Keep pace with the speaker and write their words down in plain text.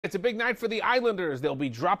It's a big night for the Islanders. They'll be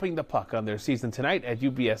dropping the puck on their season tonight at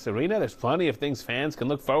UBS Arena. There's plenty of things fans can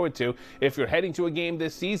look forward to if you're heading to a game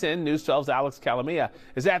this season. News 12's Alex Calamia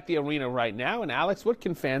is at the arena right now. And Alex, what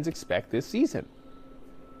can fans expect this season?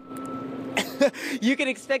 You can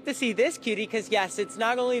expect to see this, Cutie, because yes, it's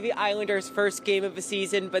not only the Islanders' first game of the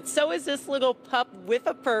season, but so is this little pup with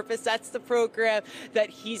a purpose. That's the program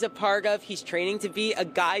that he's a part of. He's training to be a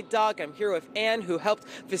guide dog. I'm here with Anne, who helped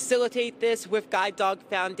facilitate this with Guide Dog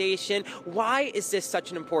Foundation. Why is this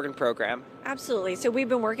such an important program? Absolutely. So we've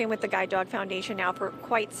been working with the Guide Dog Foundation now for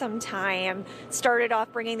quite some time. Started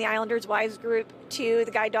off bringing the Islanders Wives group to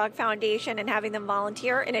the Guide Dog Foundation and having them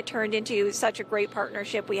volunteer, and it turned into such a great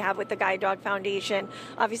partnership we have with the Guide Dog Foundation.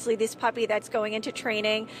 Obviously, this puppy that's going into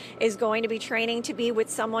training is going to be training to be with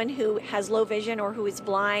someone who has low vision or who is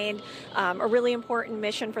blind. A really important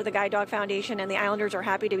mission for the Guide Dog Foundation, and the Islanders are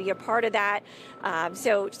happy to be a part of that.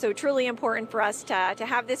 So truly important for us to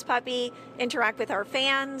have this puppy interact with our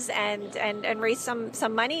fans and raise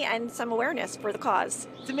some money and some awareness for the cause.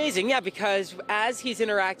 It's amazing, yeah, because as he's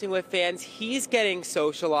interacting with fans, he's getting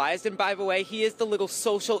socialized. And by the way, he is the little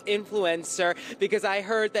social influencer, because I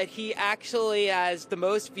heard that he actually has the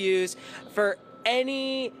most views for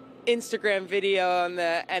any Instagram video on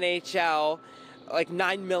the NHL, like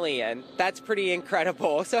 9 million. That's pretty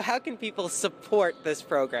incredible. So how can people support this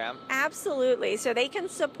program? Absolutely. So they can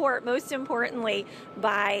support, most importantly,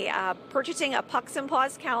 by purchasing a Pucks and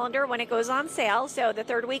Paws calendar when it goes on sale. So the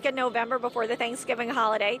third week in November, before the Thanksgiving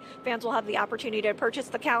holiday, fans will have the opportunity to purchase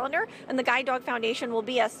the calendar, and the Guide Dog Foundation will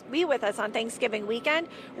be with us on Thanksgiving weekend,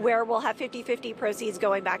 where we'll have 50-50 proceeds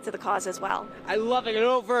going back to the cause as well. I love it. And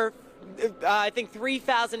over I think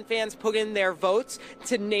 3,000 fans put in their votes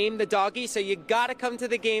to name the doggy, so you gotta come to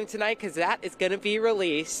the game tonight, because that is gonna be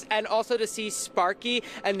released. And also to see Sparky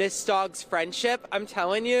and this dog's friendship, I'm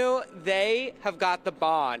telling you, they have got the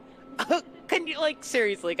bond. Can you,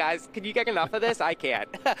 seriously, guys, can you get enough of this? I can't.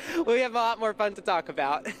 We have a lot more fun to talk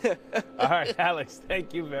about. All right, Alex,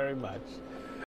 thank you very much.